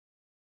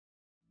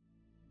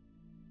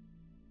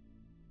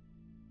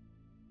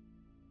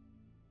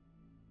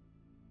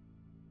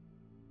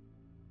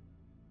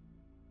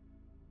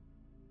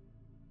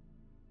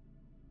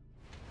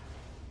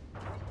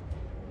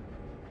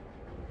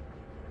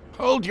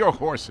Hold your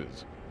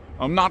horses.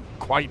 I'm not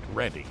quite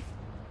ready.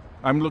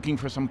 I'm looking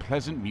for some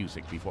pleasant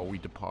music before we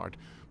depart.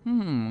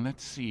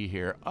 Let's see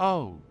here.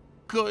 Oh,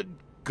 good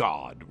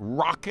God.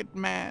 Rocket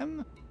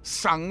Man?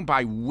 Sung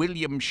by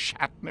William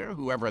Shatner,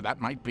 whoever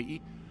that might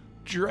be.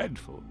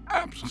 Dreadful.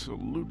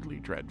 Absolutely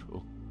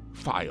dreadful.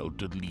 File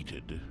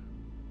deleted.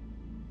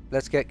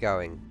 Let's get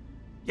going.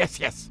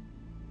 Yes.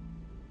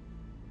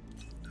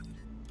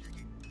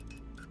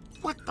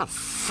 What the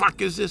fuck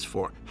is this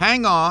for?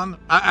 Hang on.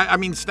 I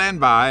mean,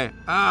 stand by.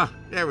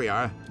 There we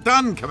are.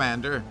 Done,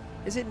 Commander.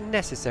 Is it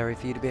necessary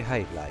for you to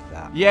behave like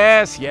that?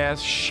 Yes,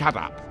 shut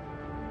up.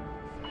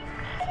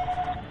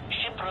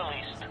 Ship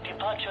released.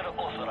 Departure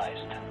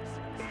authorized.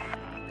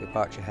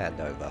 Departure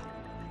handover.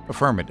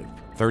 Affirmative.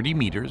 30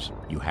 meters,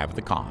 you have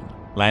the con.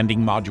 Landing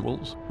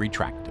modules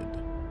retracted.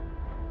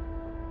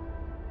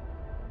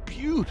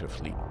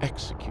 Beautifully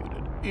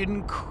executed.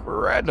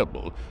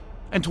 Incredible.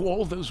 And to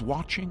all those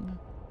watching,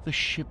 the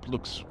ship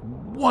looks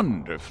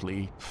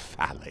wonderfully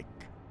phallic.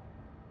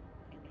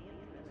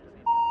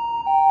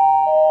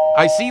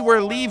 I see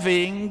we're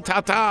leaving.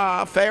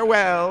 Ta-ta.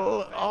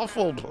 Farewell.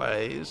 Awful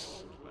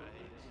place.